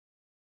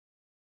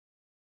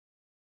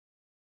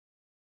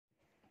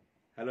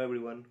Hello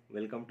everyone,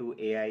 welcome to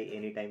AI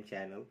Anytime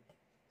channel.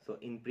 So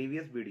in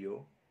previous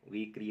video,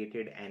 we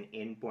created an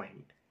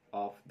endpoint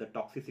of the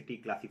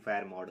toxicity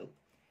classifier model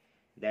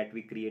that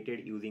we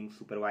created using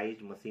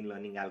supervised machine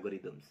learning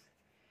algorithms.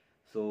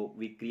 So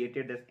we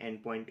created this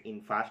endpoint in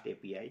Fast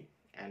API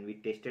and we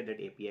tested that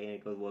API and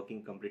it was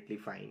working completely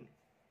fine.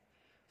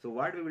 So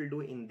what we will do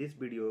in this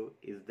video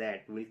is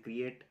that we'll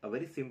create a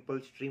very simple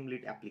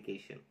Streamlit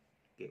application.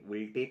 Okay,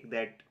 we'll take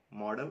that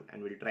model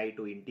and we'll try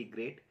to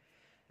integrate,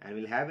 and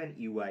we'll have an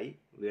UI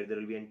where there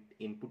will be an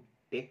input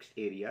text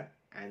area,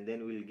 and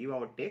then we'll give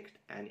our text,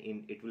 and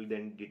it will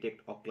then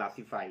detect or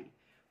classify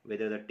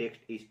whether the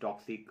text is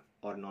toxic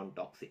or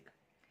non-toxic.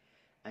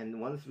 And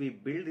once we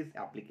build this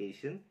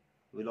application,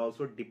 we'll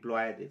also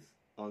deploy this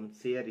on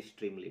share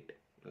Streamlit,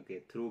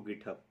 okay, through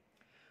GitHub.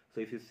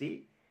 So if you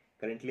see,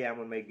 currently I'm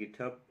on my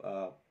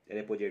GitHub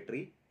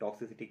repository,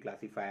 Toxicity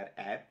Classifier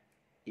app.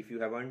 If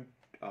you haven't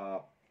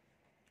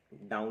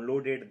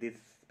downloaded this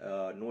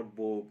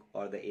notebook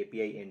or the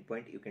API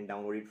endpoint, you can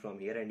download it from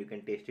here and you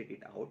can test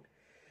it out.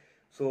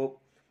 So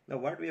now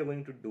what we are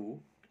going to do,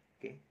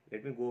 okay,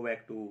 let me go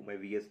back to my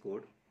VS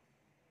Code.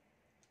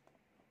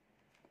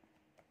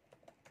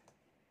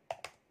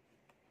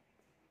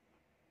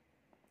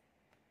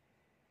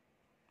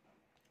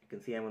 You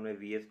can see I'm on my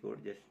VS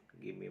Code, just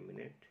give me a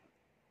minute.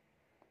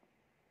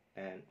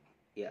 And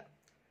yeah,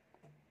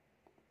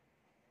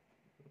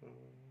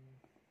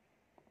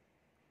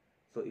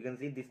 so you can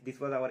see this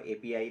was our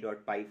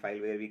api.py file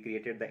where we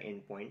created the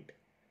endpoint.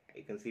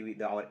 You can see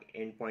our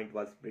endpoint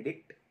was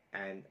predict,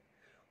 and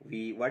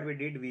we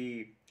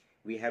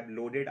have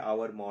loaded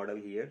our model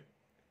here,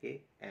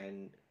 okay,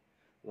 and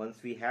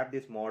once we have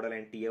this model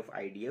and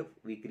TF-IDF,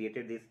 we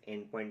created this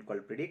endpoint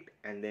called predict,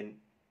 and then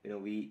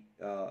we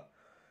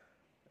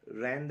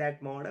ran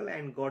that model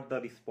and got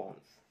the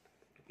response.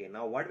 Okay,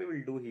 now what we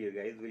will do here,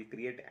 guys, we'll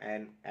create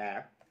an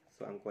app.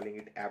 So I'm calling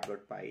it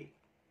app.py,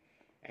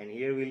 and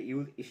here we'll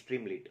use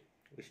Streamlit,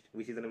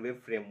 which is a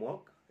web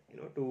framework,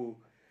 to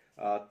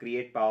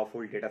create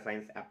powerful data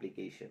science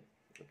application.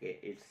 Okay,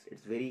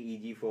 it's very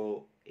easy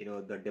for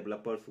the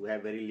developers who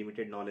have very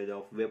limited knowledge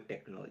of web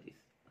technologies.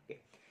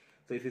 Okay,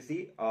 so if you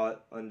see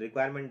on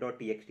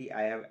requirement.txt,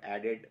 I have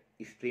added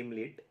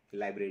Streamlit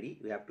library.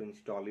 We have to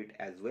install it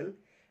as well.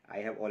 I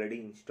have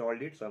already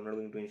installed it, so I'm not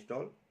going to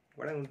install.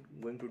 What I'm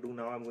going to do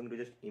now, I'm going to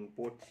just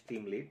import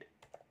Streamlit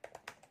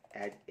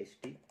as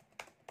st,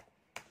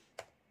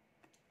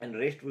 and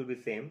rest will be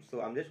same.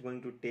 So I'm just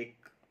going to take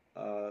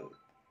a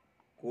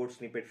code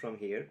snippet from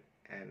here,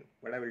 and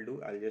what I will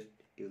do, I'll just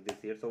use this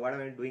here. So what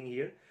I'm doing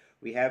here,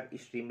 we have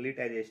Streamlit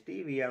as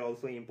st. We are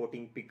also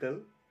importing pickle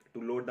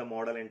to load the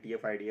model and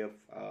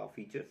TF-IDF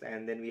features,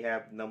 and then we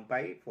have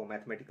NumPy for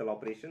mathematical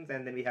operations,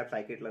 and then we have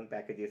scikit-learn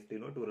packages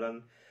to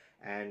run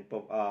and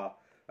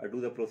do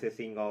the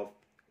processing of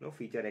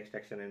feature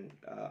extraction and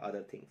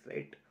other things,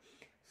 right?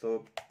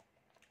 So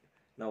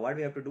now what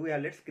we have to do,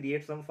 let's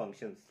create some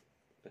functions.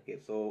 Okay,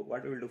 so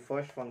what we will do,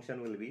 first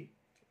function will be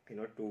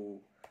to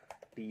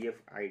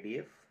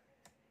TF-IDF.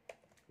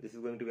 This is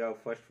going to be our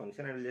first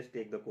function. I will just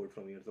take the code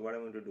from here. So what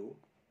I'm going to do,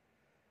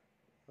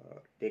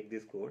 take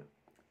this code,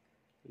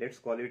 let's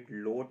call it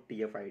load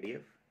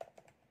TF-IDF,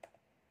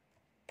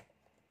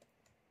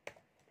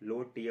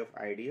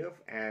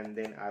 and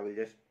then I will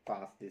just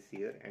pass this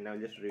here, and I'll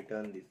just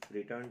return this,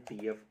 return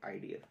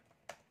TF-IDF.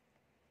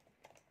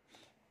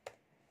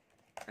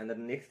 And the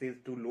next is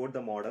to load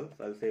the model.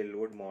 So I'll say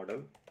load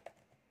model.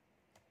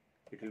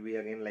 It will be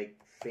again like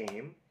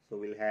same. So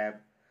we'll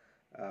have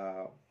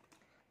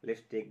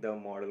let's take the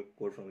model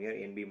code from here,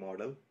 NB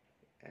model,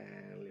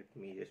 and let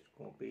me just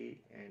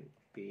copy and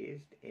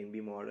paste.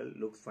 NB model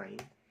looks fine,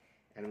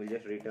 and we'll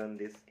just return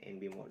this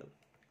NB model.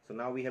 So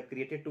now we have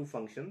created two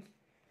functions.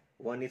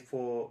 One is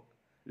for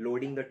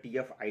loading the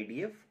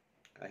TF-IDF.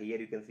 Here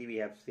you can see we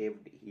have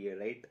saved here,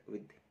 right,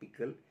 with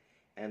pickle,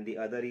 and the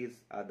other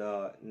is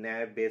the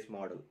nav based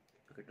model,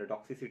 okay, the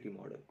toxicity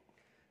model.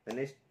 The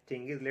next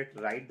thing is, let's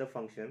write the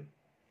function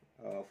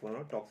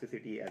for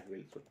toxicity as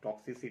well. So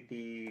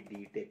toxicity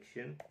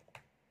detection,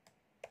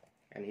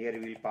 and here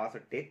we will pass a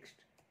text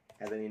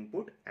as an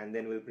input, and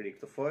then we'll predict.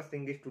 So first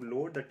thing is to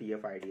load the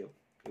TF-IDF,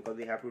 because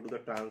we have to do the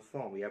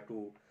transform. We have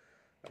to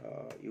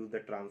use the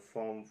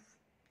transform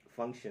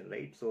function,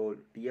 right? So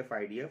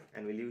TF-IDF,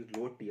 and we'll use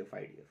load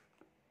TF-IDF.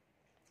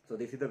 So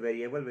this is the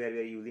variable where we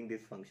are using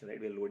this function, right?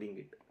 We are loading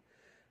it.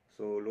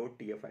 So load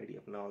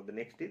TF-IDF. Now the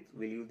next is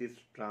we'll use this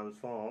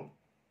transform.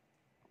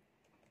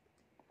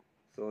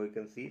 So you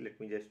can see, let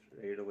me just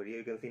write it over here.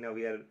 You can see now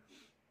we are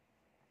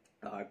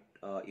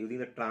using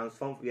the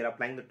transform. We are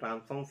applying the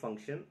transform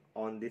function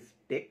on this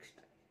text,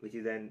 which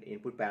is an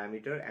input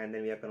parameter, and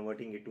then we are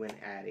converting it to an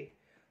array.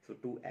 So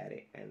to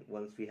array, and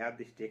once we have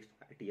this text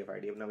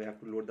TF-IDF, now we have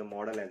to load the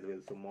model as well.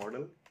 So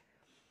model,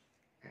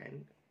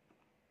 and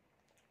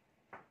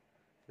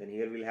then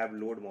here we'll have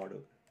load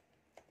model.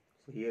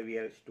 So here we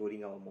are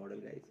storing our model,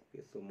 guys.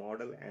 Okay, so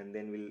model, and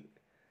then we'll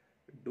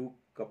do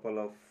couple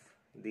of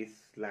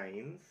these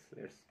lines.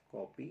 Let's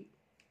copy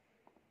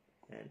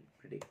and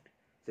predict.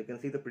 So you can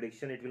see the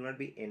prediction, it will not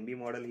be NB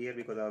model here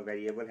because our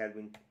variable has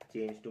been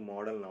changed to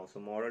model now. So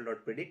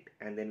model.predict,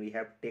 and then we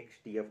have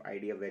text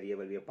TF-IDF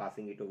variable. We are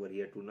passing it over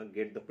here to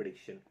get the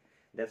prediction.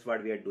 That's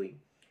what we are doing.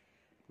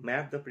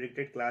 Map the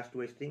predicted class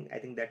to a string. I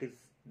think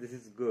this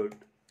is good.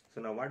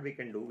 So now what we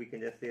can do, we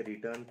can just say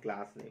return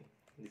class name.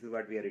 This is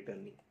what we are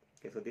returning.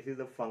 Okay, so this is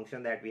the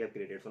function that we have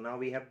created. So now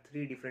we have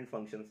three different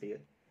functions here.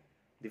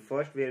 The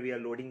first where we are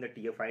loading the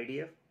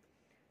TF-IDF.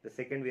 The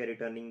second, we are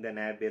returning the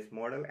nav based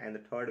model, and the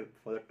third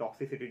for the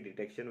toxicity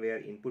detection where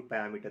input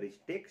parameter is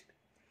text,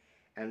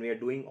 and we are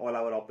doing all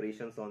our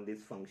operations on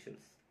these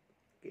functions.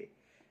 Okay,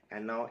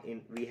 and now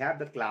we have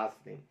the class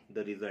name,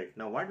 the result.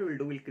 Now what we will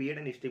do, we'll create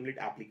an Streamlit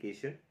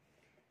application,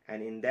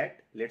 and in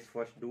that let's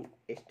first do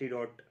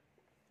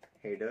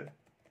st.header.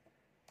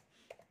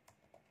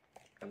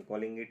 I'm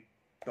calling it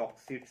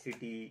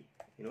toxicity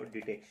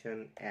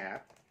detection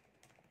app.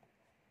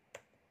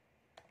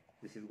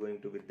 This is going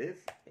to be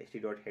this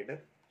st.header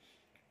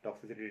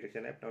toxicity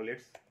detection app. Now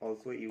let's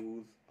also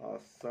use a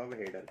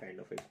subheader kind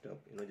of a stuff,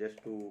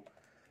 just to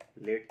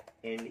let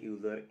end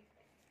user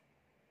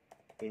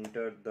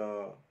enter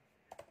the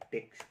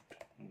text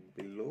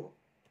below.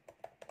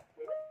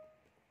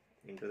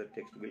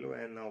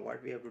 And now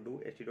what we have to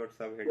do,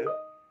 st.subheader,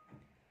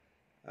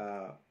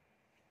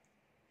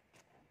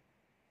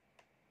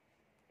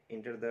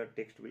 enter the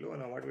text below.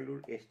 Now what we'll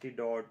do,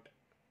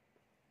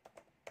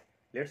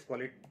 let's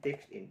call it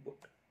text input.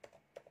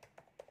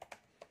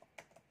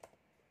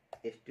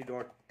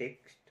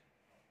 st.text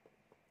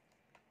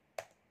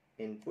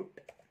input,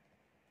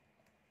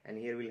 and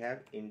here we'll have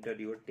enter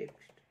your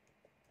text.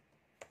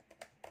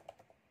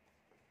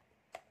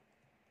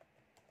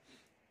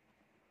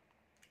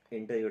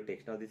 Enter your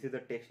text. Now this is the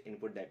text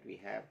input that we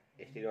have,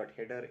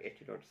 st.header,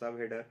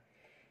 st.subheader,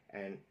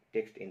 and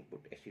text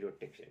input,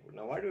 st.text input.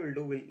 Now what we will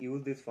do, we'll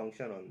use this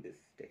function on this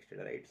text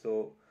header, right?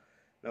 So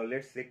now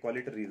let's say call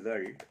it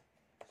result.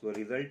 So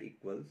result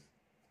equals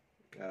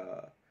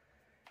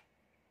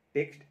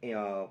text.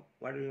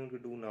 What we are going to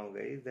do now,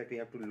 guys, that we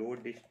have to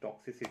load this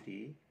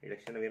toxicity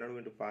detection. We are not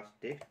going to pass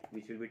text,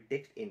 which will be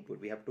text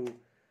input. We have to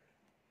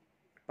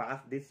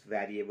pass this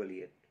variable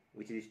here,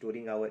 which is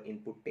storing our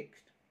input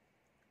text.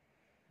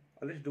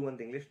 Let's do one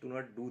thing. Let's do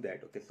not do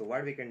that. Okay, so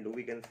what we can do,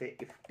 we can say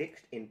if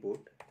text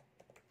input,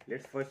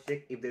 let's first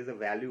check if there is a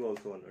value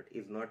also or not.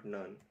 If not,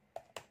 none.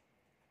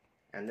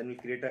 And then we'll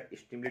create a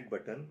Streamlit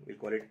button. We'll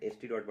call it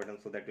st.button.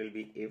 So that will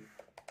be if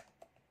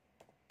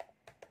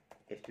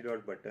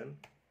st.button,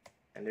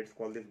 and let's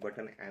call this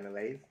button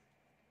analyze.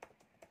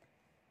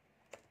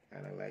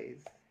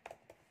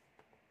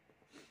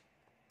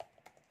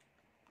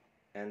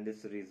 And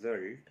this result,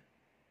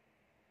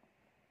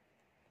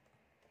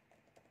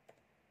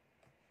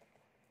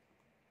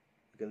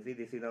 you can see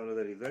this is now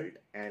the result.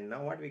 And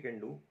now what we can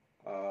do,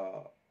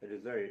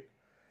 result,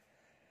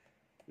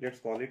 let's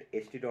call it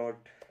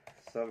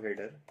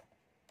st.subheader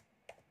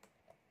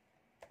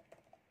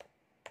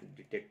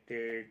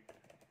detected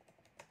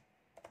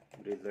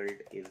result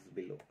is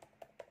below,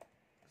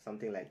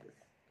 something like this.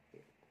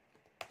 Okay.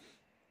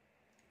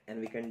 And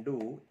we can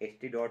do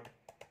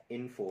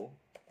st.info.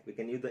 We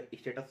can use the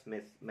status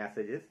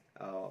messages.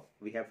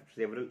 We have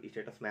several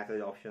status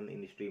message options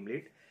in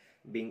Streamlit,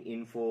 being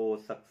info,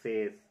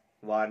 success,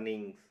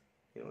 warnings.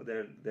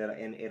 There are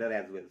an error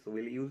as well. So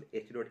we'll use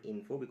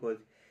st.info because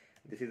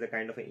this is the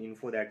kind of an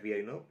info that we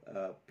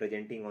are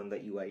presenting on the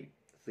UI.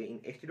 So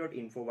in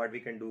st.info, what we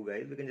can do,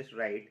 guys, we can just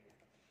write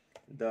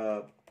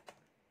the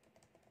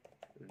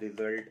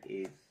result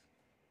is,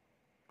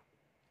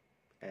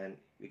 and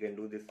we can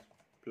do this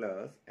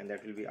plus, and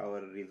that will be our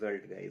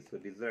result, guys. So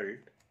result,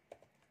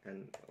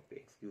 and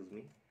okay, excuse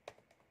me,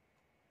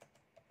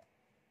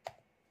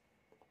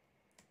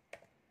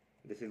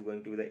 this is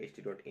going to be the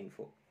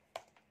st.info.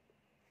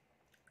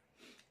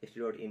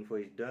 st.info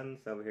is done,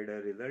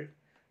 subheader result.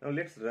 Now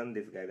let's run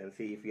this, guys, and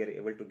see if we are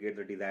able to get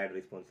the desired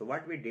response. So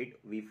what we did,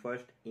 we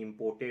first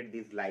imported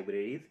these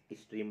libraries,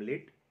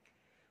 Streamlit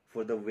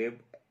for the web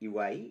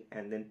UI,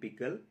 and then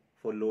Pickle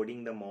for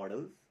loading the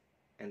models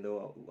and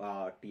the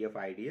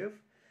TF-IDF.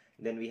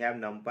 Then we have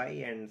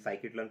NumPy and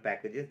scikit-learn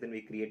packages. Then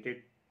we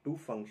created two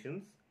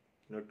functions,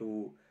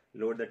 to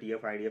load the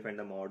TF-IDF and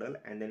the model.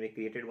 And then we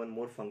created one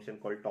more function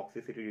called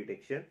toxicity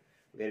detection,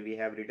 where we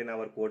have written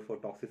our code for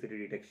toxicity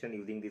detection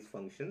using these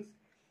functions.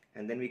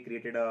 And then we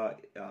created a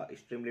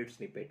Streamlit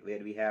snippet where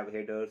we have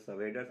headers,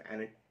 subheaders,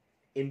 and an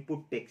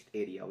input text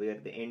area where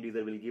the end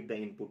user will give the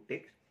input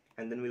text,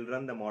 and then we'll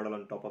run the model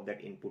on top of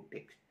that input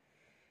text.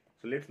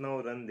 So let's now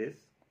run this.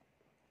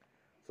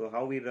 So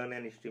how we run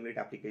an Streamlit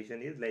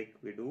application is like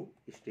we do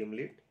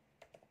Streamlit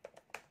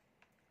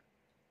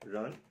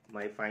run.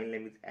 My file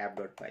name is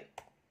app.py.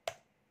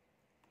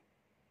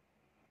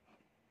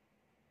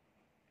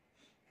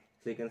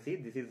 So you can see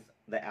this is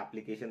the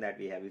application that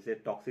we have. It's a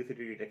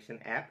toxicity detection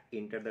app.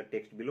 Enter the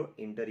text below,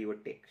 enter your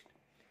text.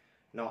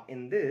 Now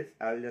in this,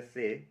 I'll just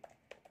say,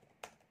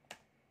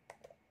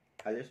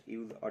 I'll just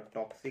use a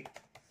toxic.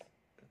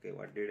 Okay,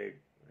 what did I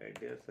write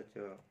there?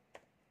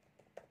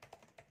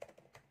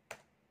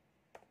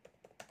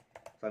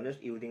 So I'm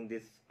just using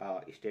this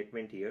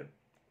statement here,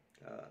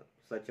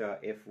 such a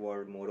F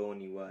word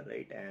moron you are,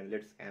 right? And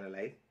let's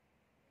analyze.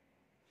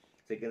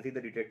 So you can see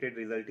the detected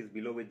result is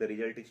below, with the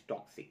result is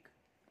toxic.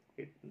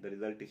 The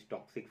result is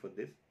toxic for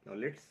this. Now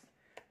let's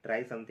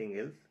try something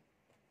else.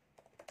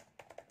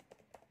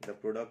 The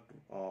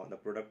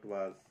product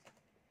was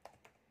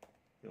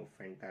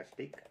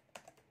fantastic,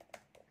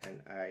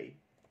 and I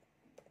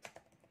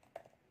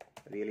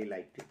really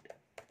liked it.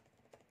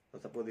 So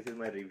suppose this is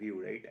my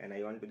review, right? And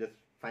I want to just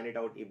find it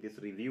out if this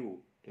review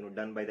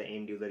done by the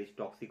end user is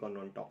toxic or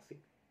non-toxic.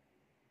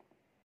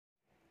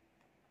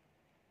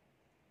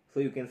 So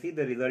you can see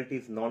the result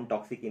is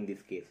non-toxic in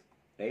this case,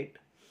 right?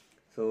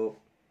 So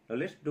now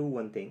let's do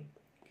one thing.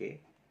 Okay,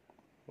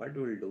 what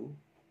we'll do,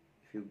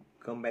 if you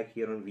come back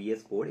here on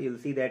VS Code, you'll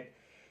see that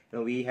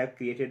we have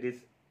created this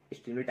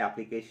Streamlit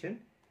application,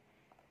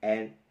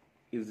 and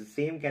if the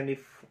same can be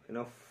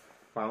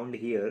found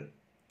here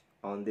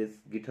on this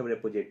GitHub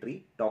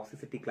repository,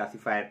 Toxicity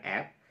Classifier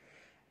app.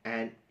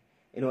 And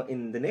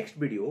in the next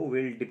video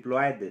we'll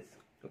deploy this,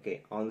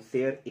 okay, on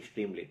share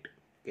Streamlit.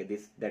 Okay,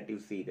 this that you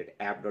see, that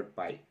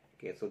app.py.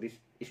 Okay, so this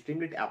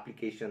Streamlit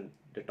application,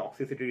 the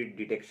toxicity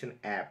detection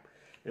app,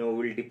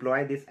 we'll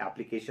deploy this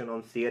application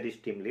on share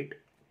Streamlit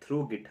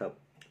through GitHub.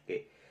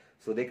 Okay,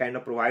 so they kind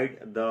of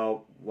provide the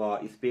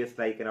space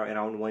like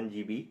around 1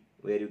 GB,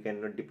 where you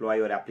can deploy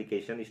your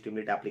application,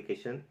 Streamlit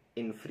application,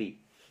 in free.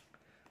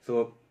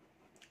 So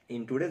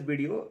in today's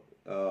video,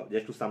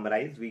 just to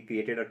summarize, we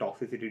created a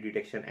toxicity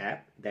detection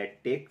app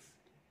that takes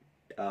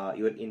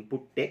your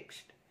input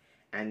text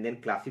and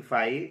then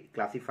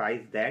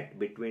classifies that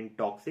between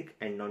toxic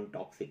and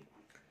non-toxic.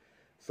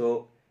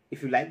 So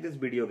if you like this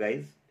video,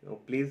 guys,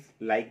 please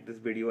like this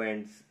video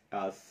and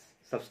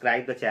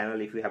subscribe the channel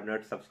if you have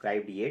not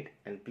subscribed yet,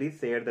 and please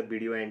share the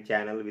video and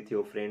channel with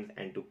your friends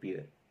and to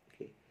peer.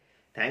 Okay,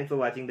 thanks for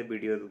watching the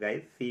videos,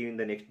 guys. See you in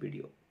the next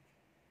video.